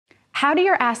How do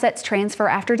your assets transfer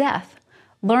after death?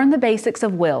 Learn the basics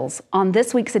of wills on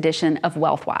this week's edition of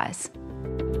WealthWise.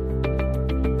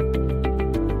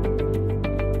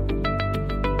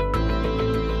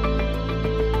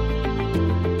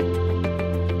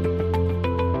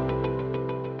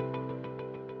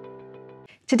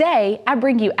 Today, I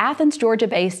bring you Athens,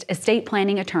 Georgia-based estate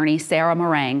planning attorney Sarah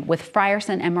Morang with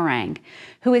Frierson & Morang,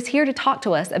 who is here to talk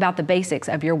to us about the basics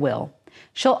of your will.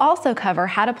 She'll also cover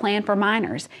how to plan for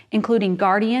minors, including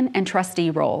guardian and trustee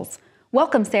roles.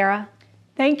 Welcome, Sarah.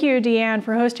 Thank you, Deanne,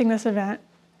 for hosting this event.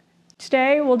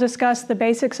 Today, we'll discuss the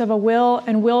basics of a will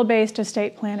and will-based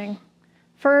estate planning.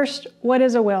 First, what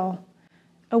is a will?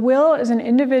 A will is an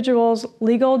individual's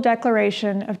legal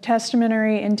declaration of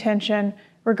testamentary intention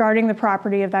regarding the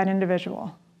property of that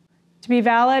individual. To be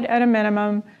valid at a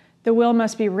minimum, the will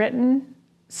must be written,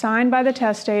 signed by the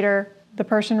testator, the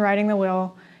person writing the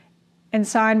will, and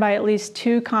signed by at least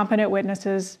two competent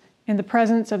witnesses in the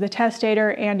presence of the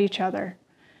testator and each other.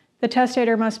 The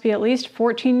testator must be at least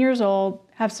 14 years old,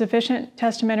 have sufficient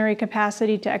testamentary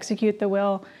capacity to execute the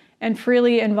will, and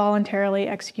freely and voluntarily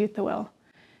execute the will.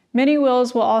 Many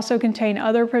wills will also contain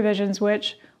other provisions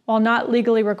which, while not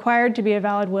legally required to be a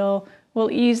valid will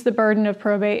ease the burden of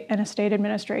probate and estate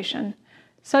administration,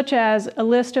 such as a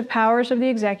list of powers of the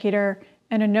executor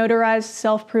and a notarized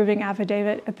self-proving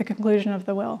affidavit at the conclusion of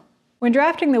the will. When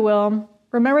drafting the will,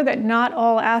 remember that not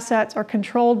all assets are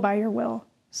controlled by your will.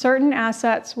 Certain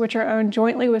assets which are owned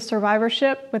jointly with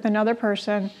survivorship with another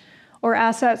person, or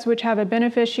assets which have a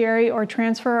beneficiary or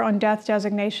transfer on death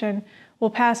designation, will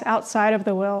pass outside of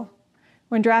the will.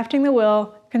 When drafting the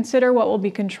will, consider what will be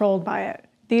controlled by it.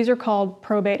 These are called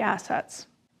probate assets.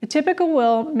 A typical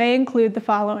will may include the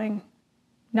following: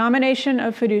 nomination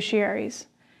of fiduciaries.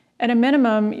 At a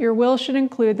minimum, your will should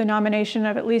include the nomination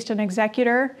of at least an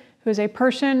executor, who is a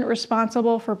person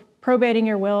responsible for probating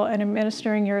your will and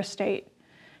administering your estate.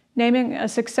 Naming a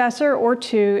successor or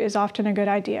two is often a good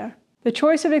idea. The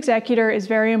choice of executor is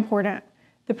very important.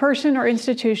 The person or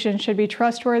institution should be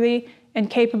trustworthy and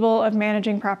capable of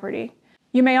managing property.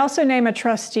 You may also name a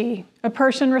trustee, a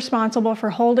person responsible for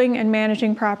holding and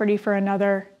managing property for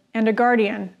another, and a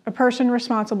guardian, a person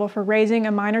responsible for raising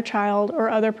a minor child or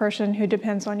other person who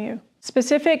depends on you.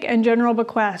 Specific and general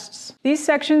bequests. These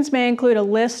sections may include a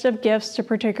list of gifts to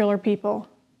particular people.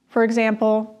 For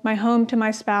example, my home to my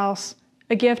spouse,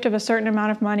 a gift of a certain amount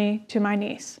of money to my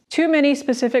niece. Too many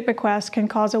specific bequests can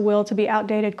cause a will to be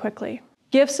outdated quickly.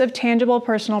 Gifts of tangible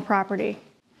personal property.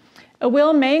 A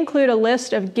will may include a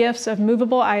list of gifts of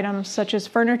movable items such as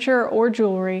furniture or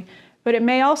jewelry, but it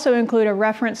may also include a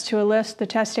reference to a list the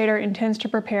testator intends to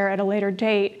prepare at a later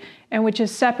date and which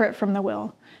is separate from the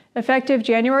will. Effective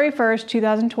January 1st,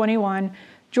 2021,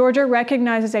 Georgia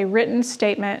recognizes a written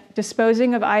statement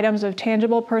disposing of items of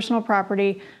tangible personal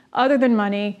property other than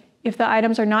money if the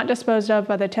items are not disposed of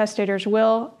by the testator's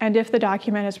will and if the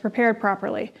document is prepared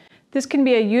properly. This can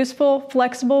be a useful,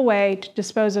 flexible way to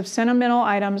dispose of sentimental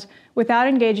items without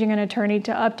engaging an attorney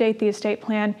to update the estate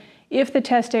plan if the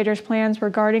testator's plans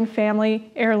regarding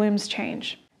family heirlooms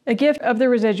change. A gift of the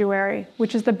residuary,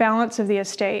 which is the balance of the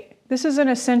estate. This is an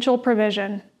essential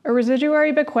provision. A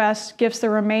residuary bequest gifts the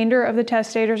remainder of the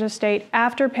testator's estate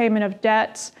after payment of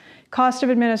debts, cost of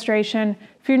administration,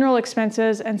 funeral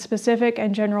expenses, and specific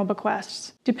and general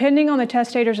bequests. Depending on the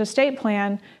testator's estate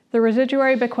plan, the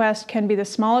residuary bequest can be the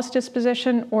smallest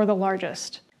disposition or the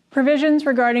largest. Provisions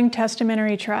regarding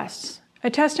testamentary trusts.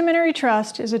 A testamentary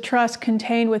trust is a trust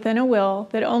contained within a will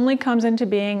that only comes into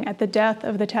being at the death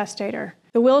of the testator.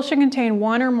 The will should contain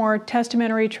one or more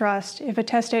testamentary trusts if a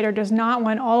testator does not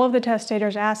want all of the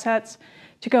testator's assets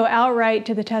to go outright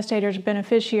to the testator's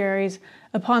beneficiaries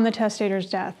upon the testator's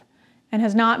death, and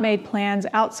has not made plans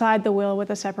outside the will with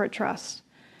a separate trust.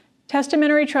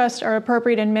 Testamentary trusts are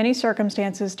appropriate in many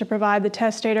circumstances to provide the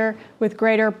testator with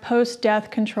greater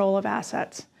post-death control of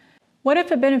assets. What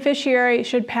if a beneficiary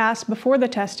should pass before the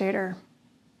testator?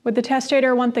 Would the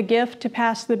testator want the gift to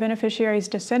pass to the beneficiary's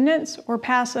descendants or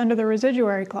pass under the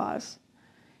residuary clause?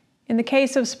 In the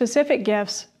case of specific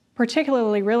gifts,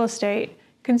 particularly real estate,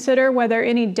 consider whether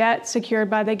any debt secured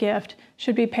by the gift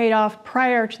should be paid off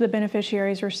prior to the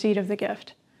beneficiary's receipt of the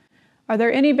gift. Are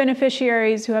there any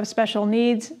beneficiaries who have special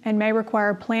needs and may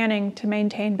require planning to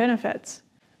maintain benefits?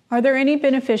 Are there any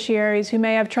beneficiaries who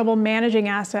may have trouble managing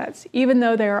assets even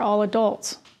though they are all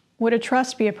adults? Would a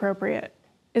trust be appropriate?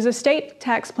 Is estate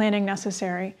tax planning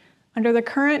necessary? Under the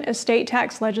current estate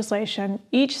tax legislation,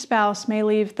 each spouse may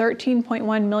leave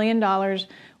 $13.1 million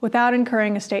without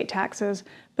incurring estate taxes,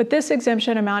 but this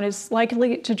exemption amount is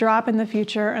likely to drop in the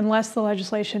future unless the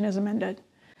legislation is amended.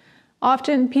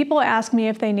 Often, people ask me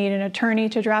if they need an attorney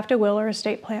to draft a will or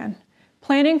estate plan.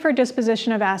 Planning for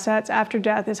disposition of assets after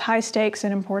death is high stakes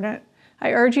and important.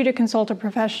 I urge you to consult a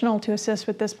professional to assist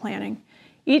with this planning.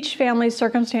 Each family's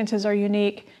circumstances are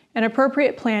unique, and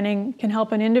appropriate planning can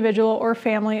help an individual or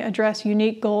family address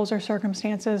unique goals or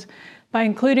circumstances by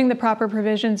including the proper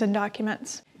provisions and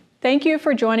documents. Thank you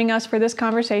for joining us for this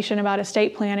conversation about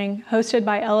estate planning, hosted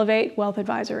by Elevate Wealth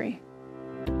Advisory.